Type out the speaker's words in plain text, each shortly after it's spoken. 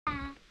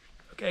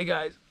Okay,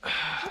 guys.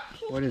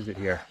 What is it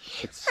here?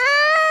 It's...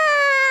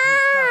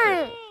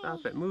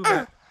 Stop it. Move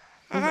it.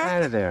 Move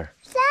out of there.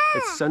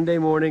 It's Sunday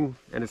morning,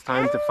 and it's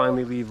time to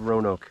finally leave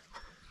Roanoke.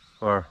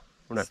 Or,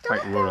 we're not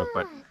quite in Roanoke,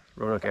 but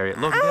Roanoke area.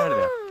 Look, get out of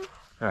there.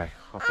 All right,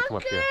 I'll have to come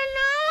up here.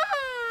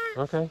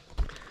 Okay.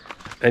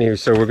 Anyway,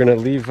 so we're gonna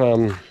leave.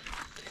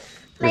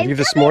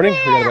 This morning.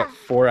 We got about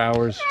 4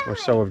 hours or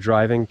so of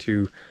driving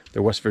to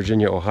the West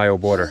Virginia-Ohio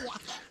border.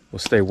 We'll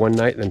stay one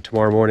night, and then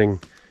tomorrow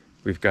morning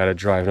we've got to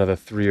drive another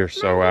 3 or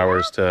so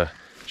hours to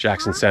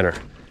Jackson Center,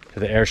 to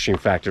the Airstream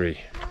Factory,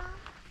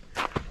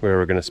 where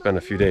we're gonna spend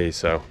a few days.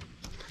 So,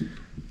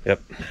 yep,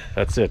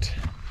 that's it.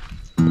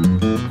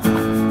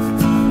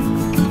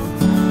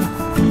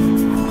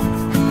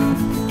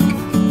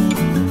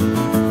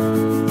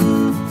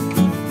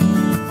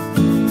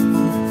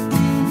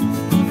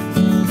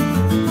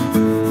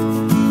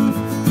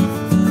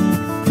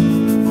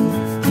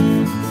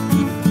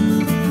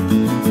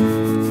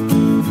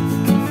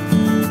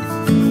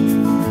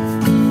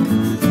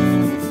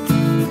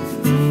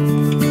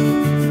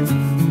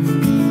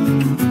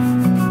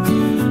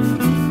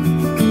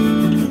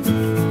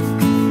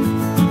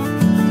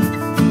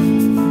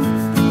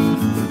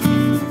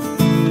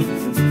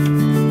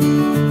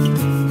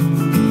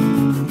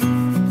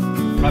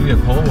 Probably a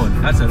coal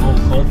one. That's an old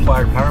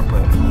coal-fired power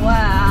plant.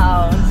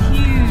 Wow, it's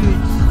huge.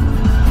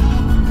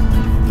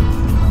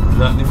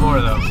 Not anymore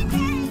though.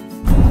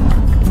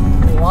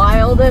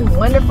 Wild and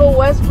wonderful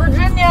West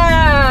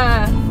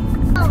Virginia.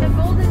 The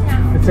Golden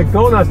House. It's a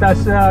gold house.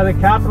 That's the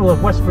capital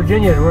of West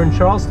Virginia. We're in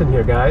Charleston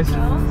here, guys.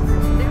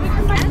 Charleston? Did we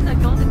come by the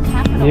Golden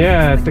Capitol?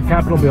 Yeah, it's the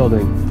Capitol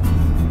building.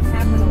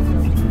 Capitol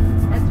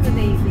building. That's where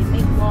they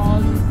make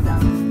laws and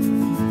stuff.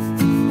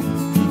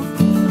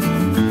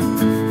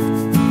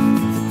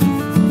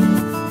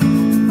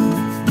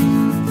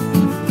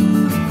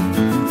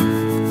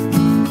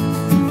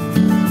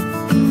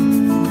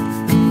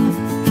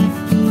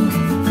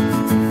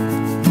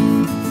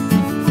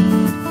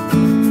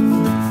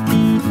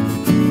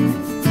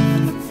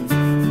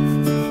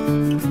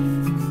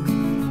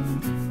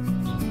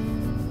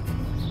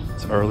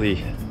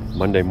 Early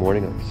Monday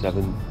morning, like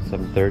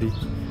 7:30,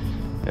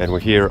 and we're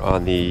here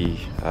on the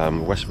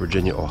West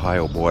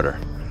Virginia-Ohio border.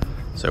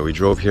 So we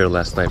drove here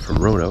last night from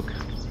Roanoke.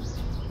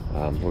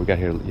 We got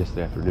here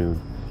yesterday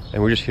afternoon,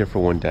 and we're just here for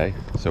one day.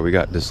 So we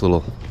got this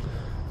little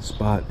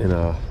spot in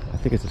I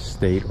think it's a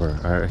state or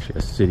actually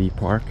a city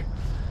park.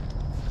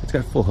 It's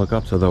got full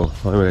hookups, although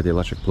I only got the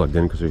electric plugged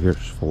in because we're here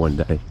just for one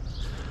day.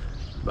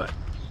 But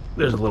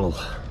there's a little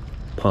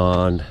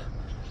pond,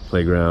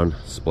 playground,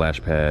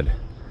 splash pad.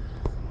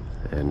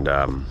 And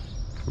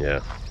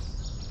yeah,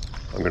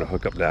 I'm gonna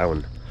hook up now,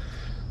 and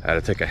I had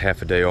to take a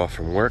half a day off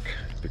from work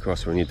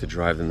because we need to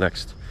drive the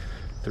next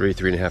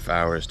 3.5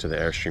 hours to the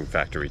Airstream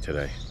Factory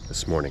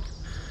this morning.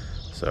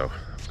 So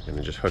I'm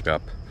gonna just hook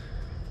up,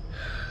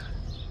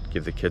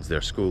 give the kids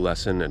their school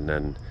lesson, and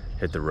then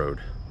hit the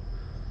road.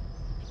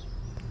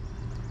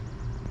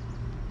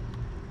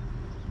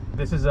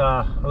 This is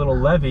a little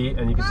levee,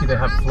 and you can see they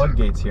have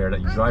floodgates here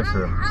that you drive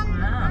through.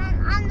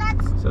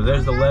 So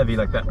there's the levee,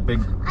 like that big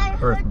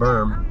earth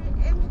berm.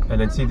 And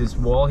then see this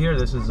wall here?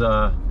 This is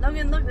look,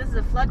 this is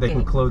a floodgate. They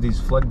can close these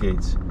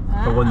floodgates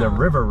for when the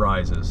river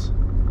rises.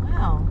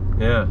 Wow.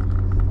 Yeah.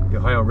 The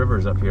Ohio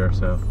River's up here,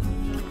 so.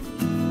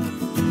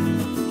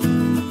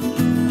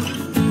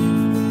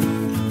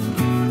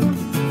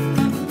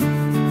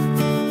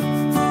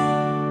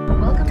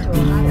 Welcome to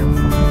Ohio.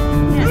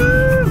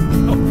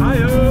 Yeah.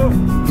 Ohio!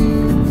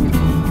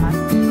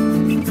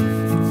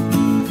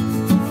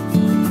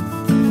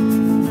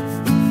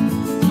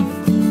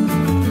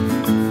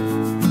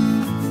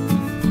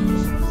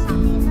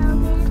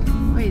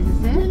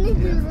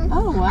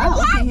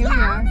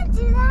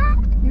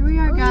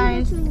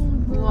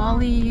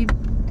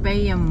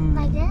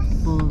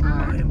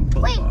 Boulevard.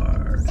 Wait,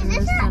 is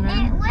this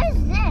what is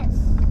this?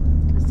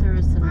 The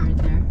service center right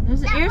there.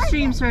 There's an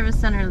Airstream service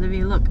center,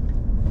 Olivia. Look.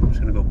 I'm just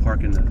gonna go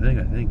park in the thing,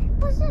 I think.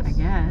 What's this? I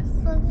guess.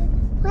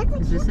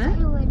 Is this it?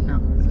 No.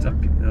 It's up.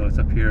 No, it's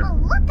up here. Oh,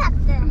 look at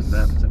On this. the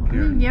map, it's up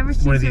here. You ever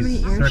seen one of so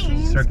these many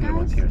Airstreams, circular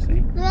ones here.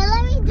 See?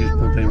 Let me You just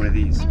pull in one of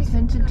these.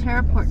 Attention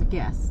Terraport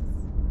guests.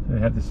 They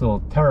have this little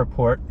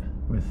Terraport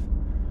with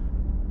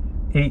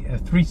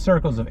 3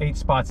 circles of 8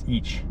 spots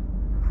each.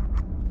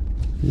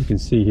 You can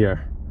see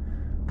here,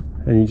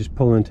 and you just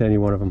pull into any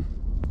one of them.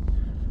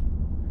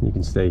 You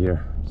can stay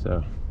here.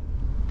 So.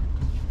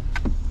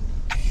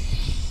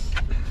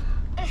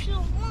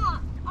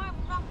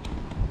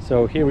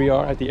 So here we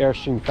are at the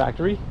Airstream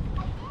Factory.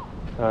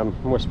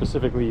 More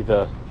specifically,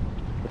 what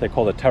they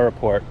call the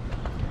Terraport,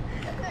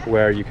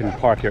 where you can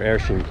park your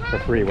Airstream for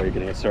free while you're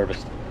getting it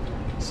serviced.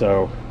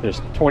 So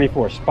there's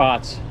 24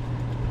 spots.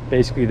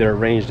 Basically, they're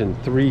arranged in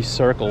 3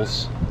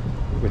 circles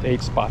with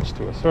 8 spots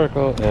to a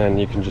circle, and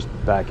you can just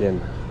back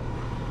in,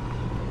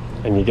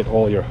 and you get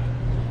all your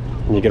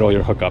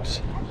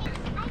hookups.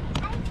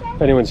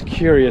 If anyone's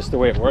curious, the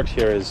way it works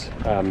here is,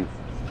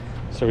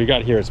 so we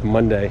got here, it's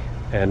Monday,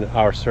 and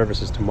our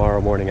service is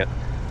tomorrow morning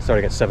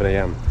starting at 7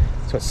 a.m.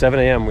 So at 7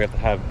 a.m. we have to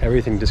have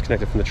everything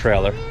disconnected from the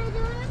trailer.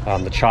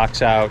 the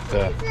chocks out,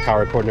 the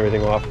power cord and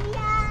everything off.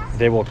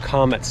 They will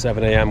come at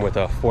 7 a.m. with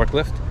a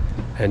forklift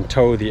and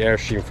tow the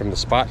Airstream from the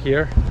spot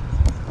here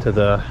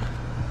to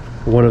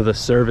one of the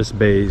service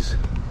bays,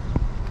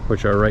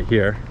 which are right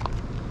here.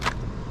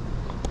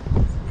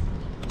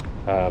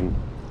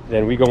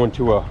 Then I go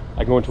into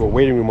a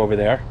waiting room over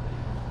there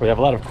where they have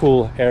a lot of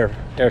cool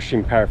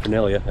Airstream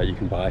paraphernalia that you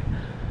can buy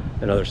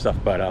and other stuff.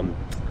 But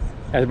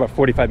after about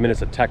 45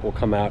 minutes, a tech will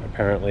come out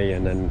apparently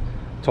and then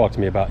talk to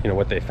me about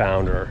what they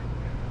found, or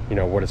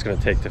what it's going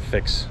to take to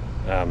fix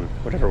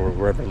whatever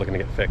we're looking to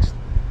get fixed.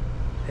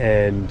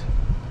 And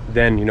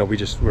then we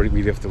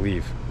have to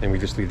leave, and we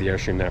just leave the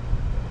Airstream there.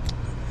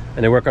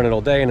 And they work on it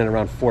all day, and then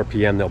around 4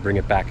 p.m. they'll bring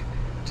it back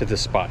to this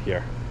spot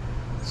here.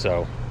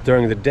 So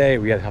during the day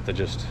we have to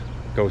just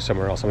go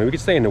somewhere else. I mean, we could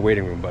stay in the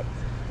waiting room, but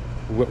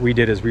what we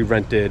did is we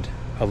rented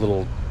a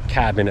little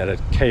cabin at a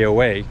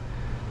KOA,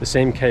 the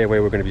same KOA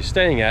we're going to be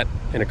staying at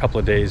in a couple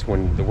of days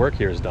when the work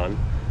here is done.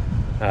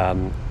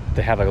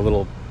 They have like a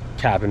little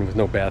cabin with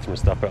no bathroom and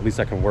stuff, but at least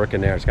I can work in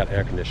there. It's got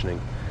air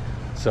conditioning.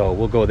 So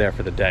we'll go there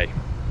for the day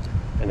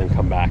and then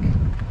come back.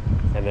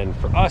 And then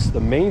for us, the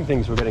main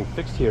things we're getting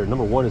fixed here,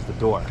 number one is the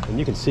door. And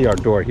you can see our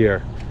door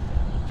here.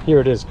 Here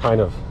it is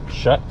kind of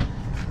shut,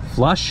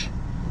 flush.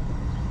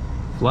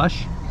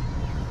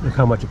 Look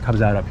how much it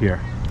comes out up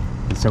here.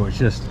 And so it's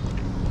just,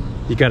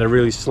 you gotta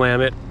really slam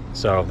it.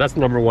 So that's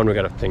number one we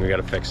gotta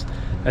fix.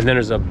 And then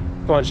there's a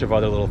bunch of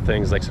other little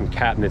things, like some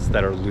cabinets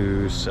that are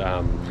loose.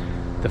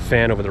 The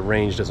fan over the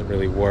range doesn't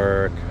really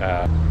work.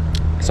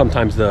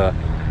 Sometimes the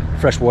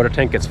fresh water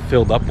tank gets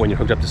filled up when you're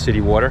hooked up to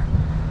city water.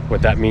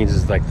 What that means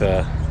is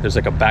there's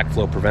like a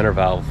backflow preventer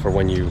valve for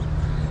when you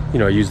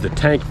use the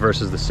tank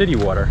versus the city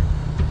water,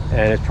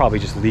 and it probably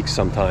just leaks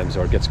sometimes,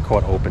 or it gets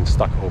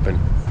stuck open.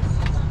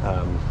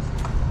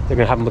 They're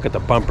gonna have them look at the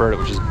bumper,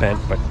 which is bent,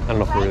 but I don't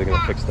know if we're really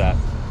gonna fix that.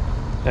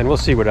 And we'll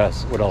see what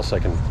else I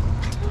can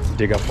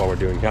dig up while we're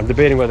doing here. I'm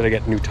debating whether to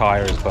get new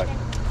tires, but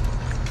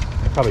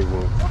I probably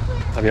won't.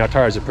 I mean, our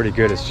tires are pretty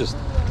good. It's just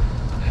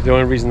the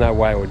only reason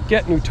why I would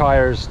get new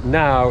tires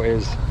now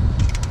is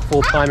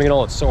full timing and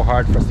all. It's so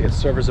hard for us to get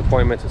service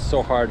appointments. It's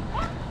so hard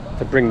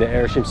to bring the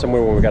Airstream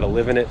somewhere when we got to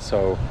live in it.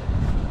 So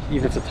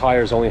even if the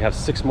tires only have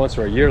 6 months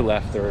or a year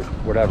left or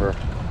whatever,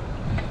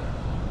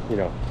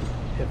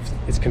 if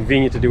it's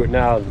convenient to do it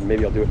now, then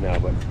maybe I'll do it now,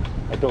 but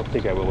I don't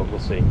think I will, but we'll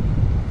see.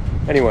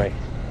 Anyway,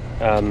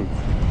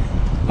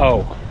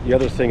 oh, the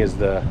other thing is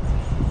the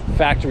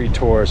factory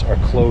tours are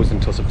closed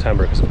until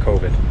September because of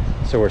COVID.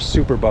 So we're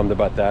super bummed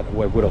about that. I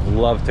would have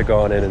loved to go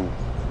on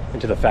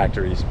into the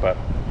factories, but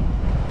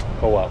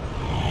oh well.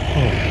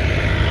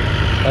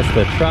 That's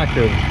the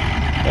tractor.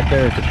 That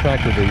there is the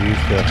tractor they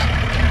use to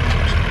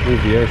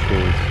move the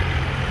Airstreams.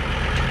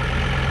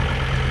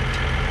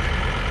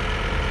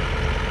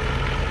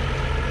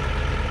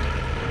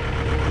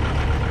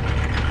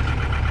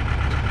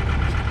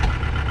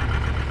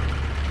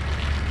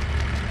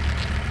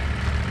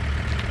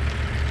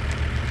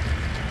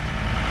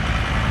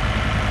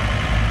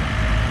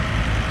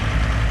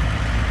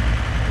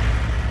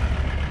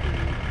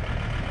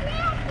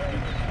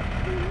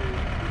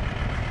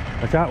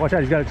 Watch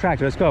out, he's got a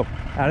tractor. Let's go.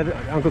 Out of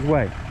Uncle's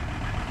way.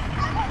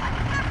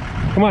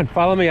 Come on,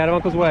 follow me out of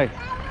Uncle's way.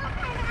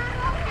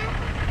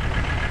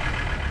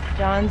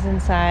 John's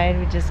inside.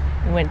 We just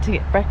went to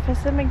get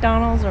breakfast at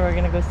McDonald's, or we're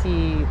gonna go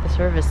see the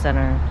service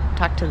center,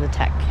 talk to the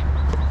tech.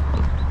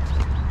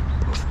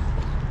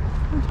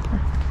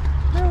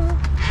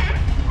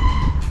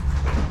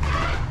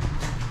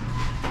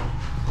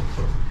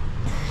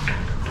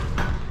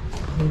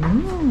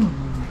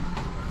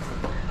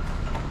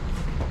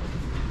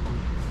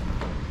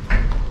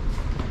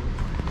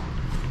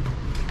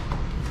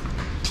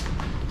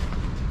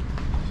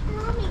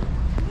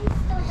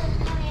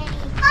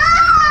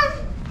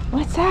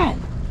 What's that?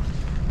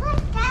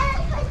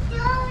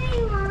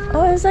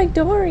 Oh, it's like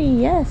Dory,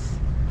 yes.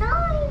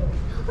 Dory,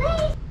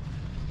 wait.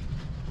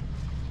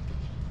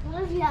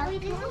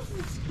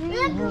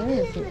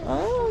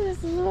 Oh, this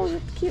is a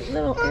little cute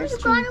little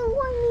Airstream.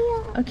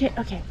 Okay,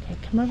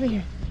 come over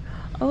here.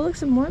 Oh, look,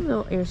 some more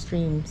little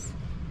Airstreams.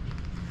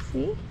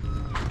 See?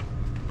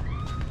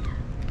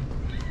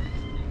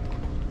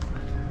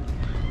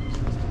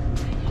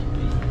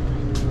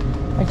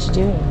 What you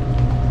doing?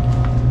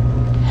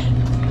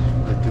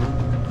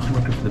 I'm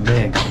working for the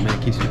man, because the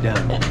man keeps me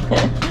down.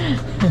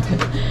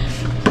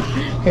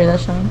 Hear that,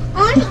 Sean?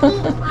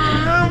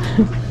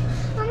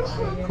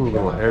 Cool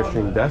little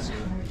Airstream desk.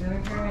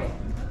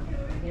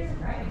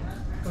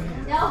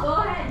 No, go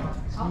ahead.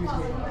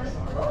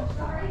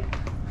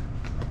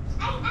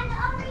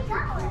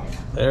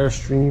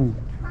 Airstream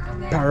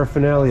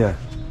paraphernalia.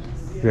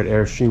 We got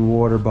Airstream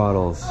water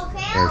bottles,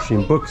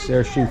 Airstream books,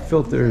 Airstream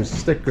filters,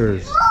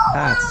 stickers,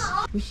 hats.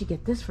 We should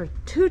get this for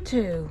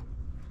Tutu.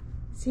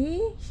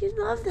 See? She'd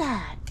love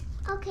that.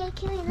 Okay,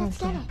 Kelly, let's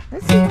get it.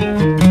 Let's see.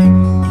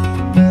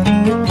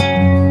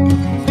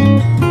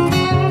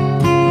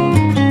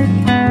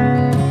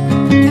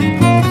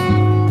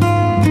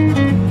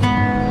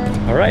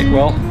 All right,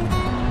 well,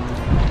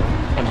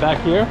 I'm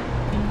back here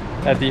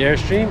at the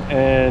Airstream,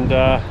 and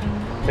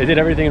they did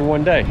everything in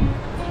one day.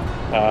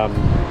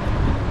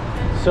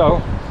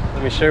 So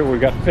let me show you what we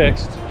got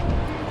fixed.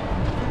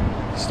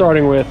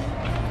 Starting with,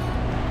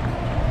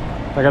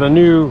 I got a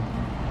new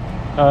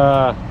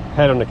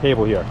head on the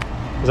cable here.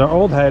 Because our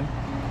old head,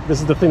 this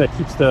is the thing that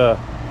keeps the,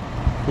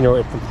 you know,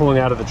 it from pulling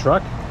out of the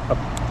truck.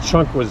 A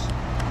chunk was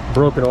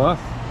broken off,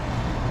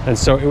 and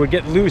so it would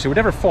get loose. It would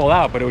never fall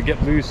out, but it would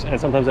get loose, and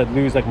sometimes I'd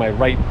lose like my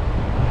right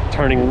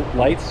turning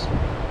lights.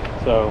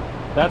 So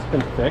that's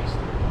been fixed.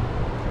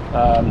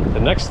 The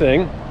next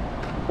thing,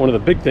 one of the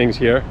big things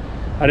here,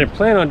 I didn't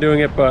plan on doing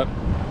it, but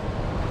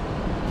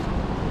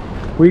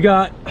we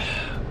got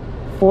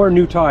 4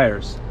 new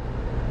tires.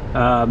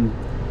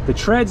 The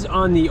treads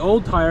on the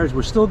old tires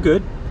were still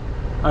good.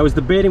 I was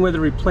debating whether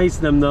to replace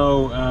them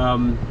though,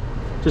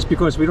 just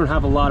because we don't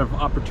have a lot of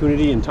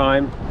opportunity and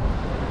time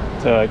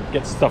to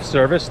get stuff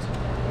serviced.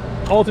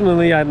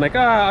 Ultimately, I'm like,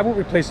 I won't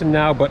replace them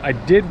now, but I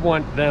did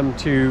want them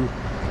to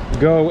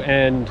go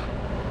and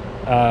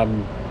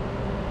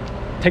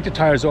take the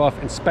tires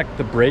off, inspect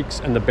the brakes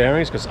and the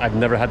bearings, because I've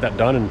never had that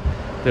done, and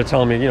they're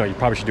telling me, you know, you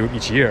probably should do it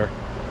each year.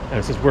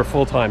 And since we're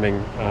full-timing,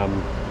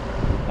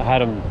 I had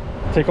them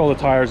take all the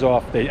tires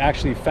off. They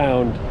actually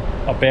found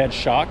a bad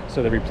shock,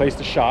 so they replaced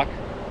the shock.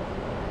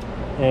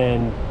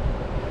 And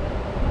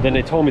then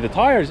they told me the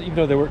tires, even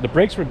though the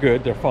brakes were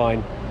good, they're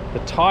fine. The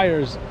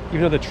tires,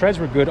 even though the treads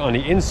were good, on the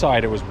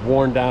inside it was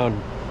worn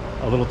down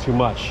a little too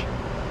much.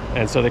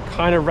 And so they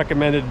kind of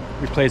recommended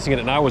replacing it,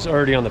 and I was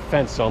already on the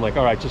fence, so I'm like,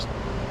 all right, just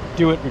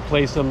do it,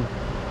 replace them.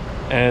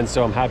 And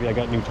so I'm happy I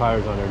got new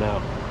tires on there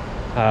now.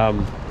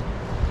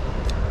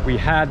 We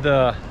had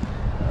the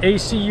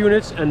AC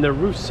units and the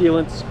roof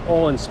sealants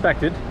all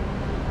inspected.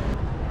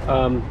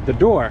 The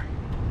door,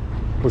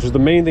 which was the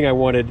main thing I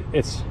wanted,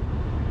 it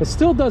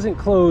still doesn't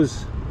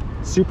close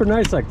super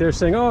nice. Like they're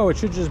saying, oh, it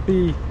should just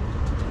be,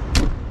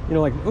 you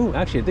know, like, oh,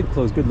 actually it did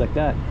close good like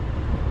that.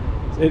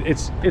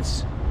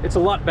 It's a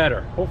lot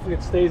better. Hopefully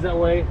it stays that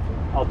way.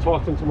 I'll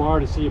talk to them tomorrow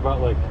to see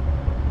about like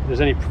if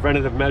there's any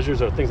preventative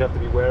measures or things I have to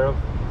be aware of.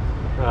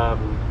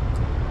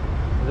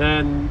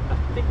 Then I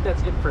think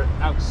that's it for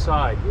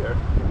outside here.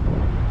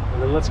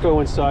 And then let's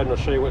go inside and I'll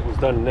show you what was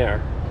done in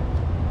there.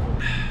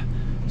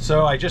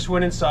 So I just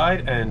went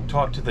inside and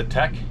talked to the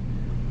tech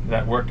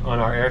that worked on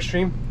our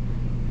Airstream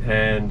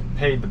and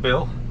paid the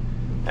bill.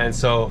 And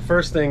so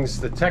first things,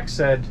 the tech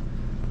said,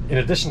 in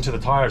addition to the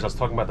tires, I was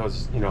talking about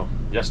those, you know,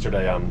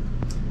 yesterday,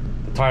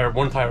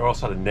 one tire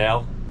also had a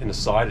nail in the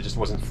side. It just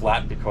wasn't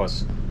flat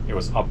because it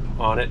was up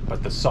on it,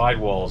 but the side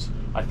walls,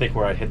 I think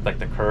where I hit like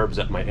the curbs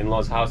at my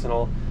in-laws house and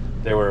all,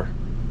 they were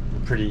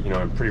pretty, you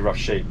know, in pretty rough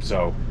shape.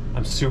 So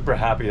I'm super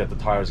happy that the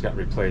tires got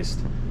replaced,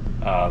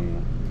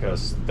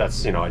 because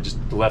that's, you know,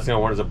 the last thing I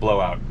want is a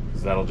blowout,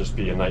 because that'll just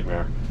be a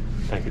nightmare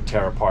and could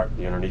tear apart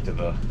the underneath of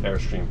the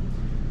Airstream.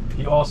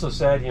 He also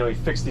said, you know, he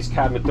fixed these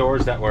cabinet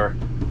doors that were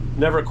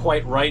never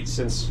quite right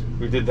since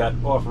we did that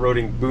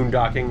off-roading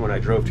boondocking when I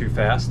drove too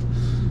fast,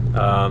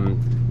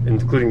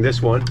 including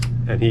this one,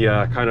 and he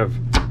kind of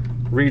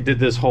redid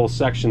this whole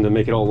section to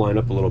make it all line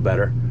up a little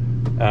better.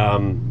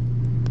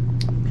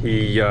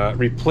 He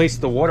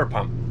replaced the water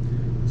pump.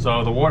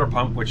 So the water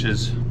pump, which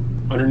is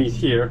underneath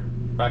here,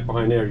 back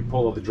behind there, he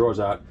pulled all the drawers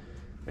out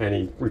and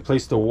he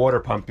replaced the water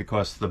pump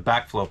because the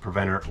backflow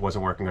preventer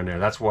wasn't working on there.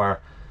 That's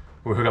where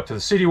we hook up to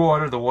the city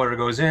water, the water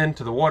goes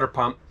into the water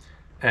pump,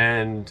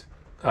 and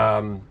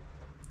the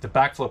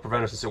backflow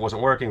preventer, since it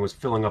wasn't working, was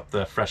filling up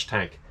the fresh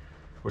tank,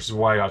 which is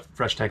why our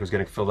fresh tank was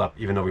getting filled up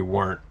even though we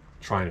weren't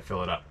trying to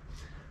fill it up.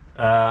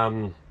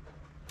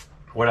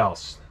 What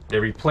else? They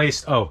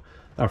replaced, oh,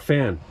 our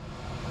fan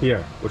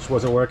here, which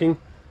wasn't working.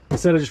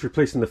 Instead of just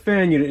replacing the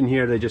fan unit in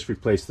here, they just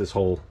replaced this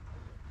whole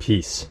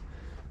piece.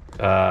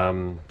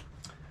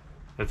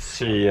 Let's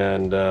see,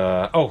 and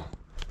oh,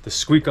 the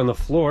squeak on the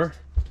floor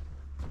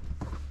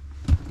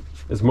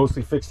is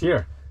mostly fixed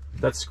here.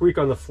 That squeak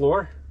on the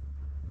floor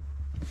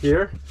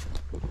here,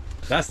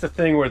 that's the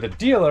thing where the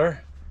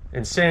dealer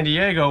in San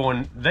Diego,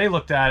 when they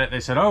looked at it, they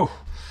said, oh,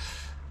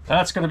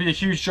 that's going to be a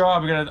huge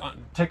job. We got to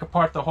take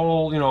apart the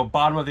whole, you know,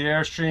 bottom of the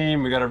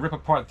Airstream. We got to rip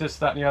apart this,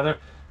 that, and the other.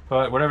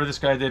 But whatever this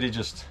guy did,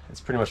 it's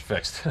pretty much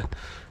fixed.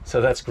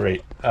 So that's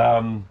great.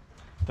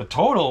 The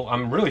total,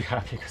 I'm really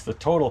happy because the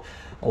total,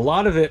 a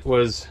lot of it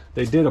was,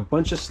 they did a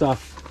bunch of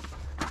stuff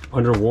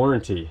under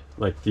warranty,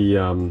 like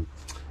the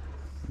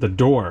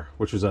door,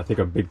 which was, I think,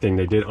 a big thing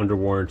they did under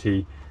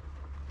warranty.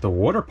 The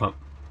water pump,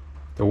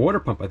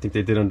 I think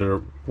they did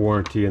under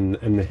warranty, and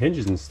the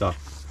hinges and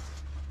stuff,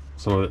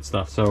 some of that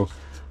stuff. So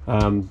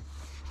in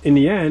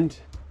the end,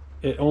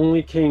 it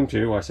only came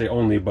to, I say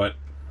only, but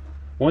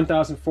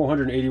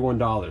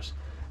 $1,481.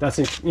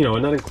 That's, you know,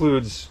 and that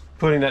includes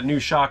putting that new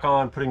shock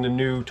on, putting the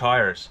new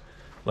tires,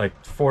 like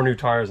 4 new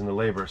tires in the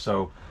labor.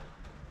 So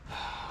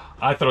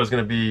I thought it was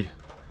going to be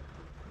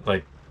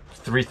like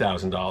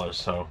 $3,000.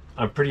 So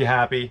I'm pretty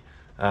happy,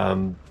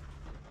 you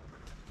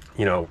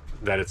know,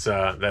 that it's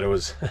that it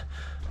was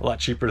a lot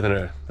cheaper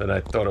than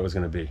I thought it was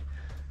going to be.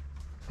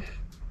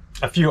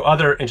 A few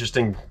other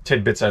interesting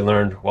tidbits I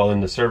learned while in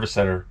the service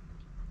center.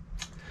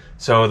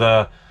 So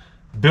the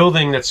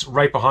building that's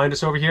right behind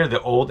us over here, the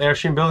old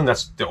Airstream building,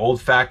 that's the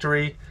old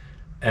factory.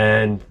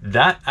 And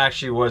that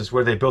actually was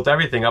where they built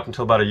everything up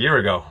until about a year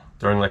ago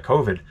during like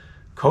COVID.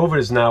 COVID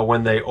is now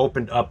when they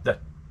opened up that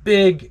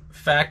big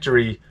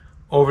factory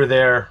over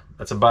there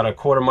that's about a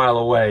quarter mile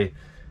away.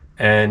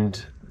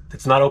 And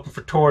it's not open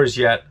for tours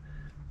yet,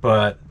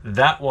 but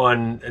that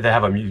one, they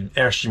have a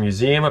Airstream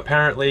museum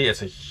apparently.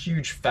 It's a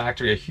huge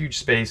factory, a huge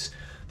space.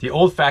 The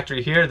old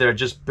factory here, they're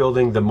just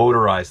building the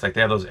motorized, like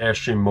they have those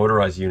Airstream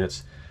motorized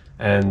units.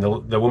 And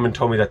the woman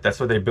told me that that's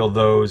where they build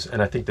those,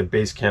 and I think the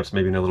base camp's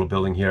maybe in a little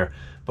building here.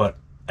 But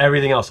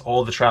everything else,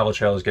 all the travel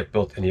trailers get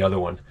built in the other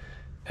one.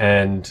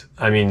 And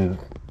I mean,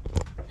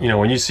 you know,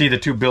 when you see the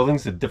two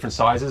buildings, the different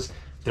sizes,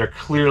 they're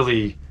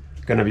clearly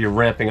gonna be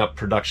ramping up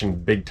production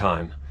big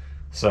time.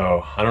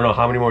 So I don't know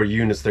how many more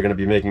units they're gonna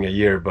be making a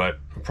year, but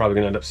we're probably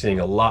gonna end up seeing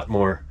a lot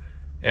more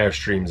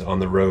Airstreams on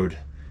the road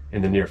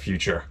in the near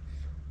future.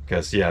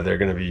 Because yeah, they're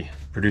gonna be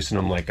producing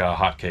them like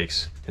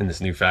hotcakes in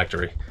this new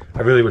factory.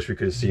 I really wish we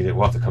could have seen it.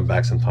 We'll have to come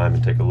back sometime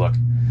and take a look.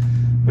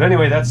 But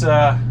anyway, that's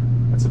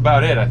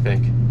about it, I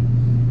think.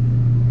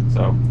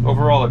 So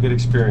overall, a good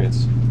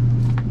experience.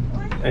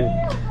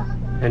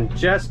 And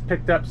Jess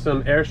picked up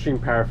some Airstream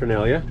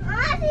paraphernalia.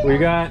 We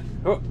got,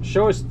 oh,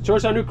 show us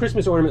our new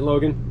Christmas ornament,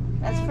 Logan.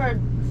 That's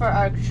for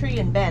our tree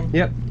and Ben.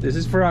 Yep, this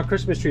is for our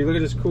Christmas tree. Look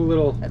at this cool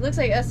little. It looks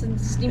like us in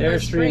Steamboat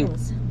Airstream.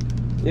 Springs.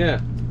 Yeah,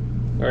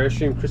 our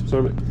Airstream Christmas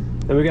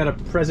ornament. Then we got a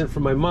present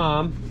from my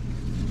mom.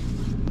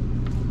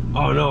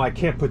 Oh no, I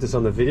can't put this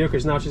on the video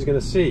because now she's gonna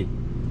see.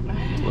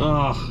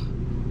 Oh,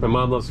 my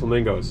mom loves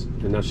flamingos,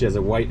 and now she has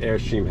a white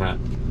Airstream hat.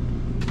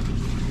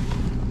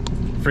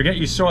 Forget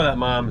you saw that,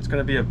 Mom. It's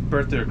gonna be a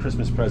birthday or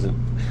Christmas present.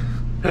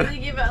 They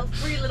give out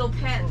free little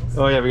pens.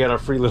 Oh yeah, we got our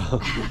free little,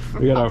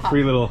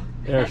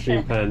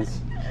 Airstream pens.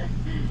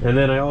 And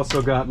then I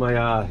also got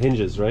my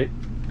hinges, right?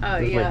 Oh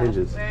Where's yeah. my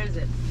hinges? Where is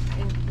it?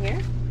 In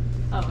here?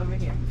 Oh, over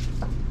here.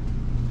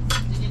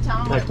 Did you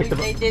tell them I what picked up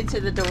they did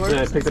to the doors?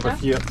 Yeah, I picked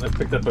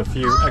up a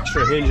few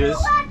extra hinges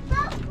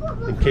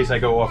in case I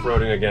go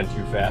off-roading again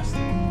too fast.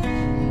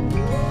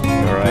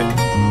 All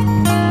right.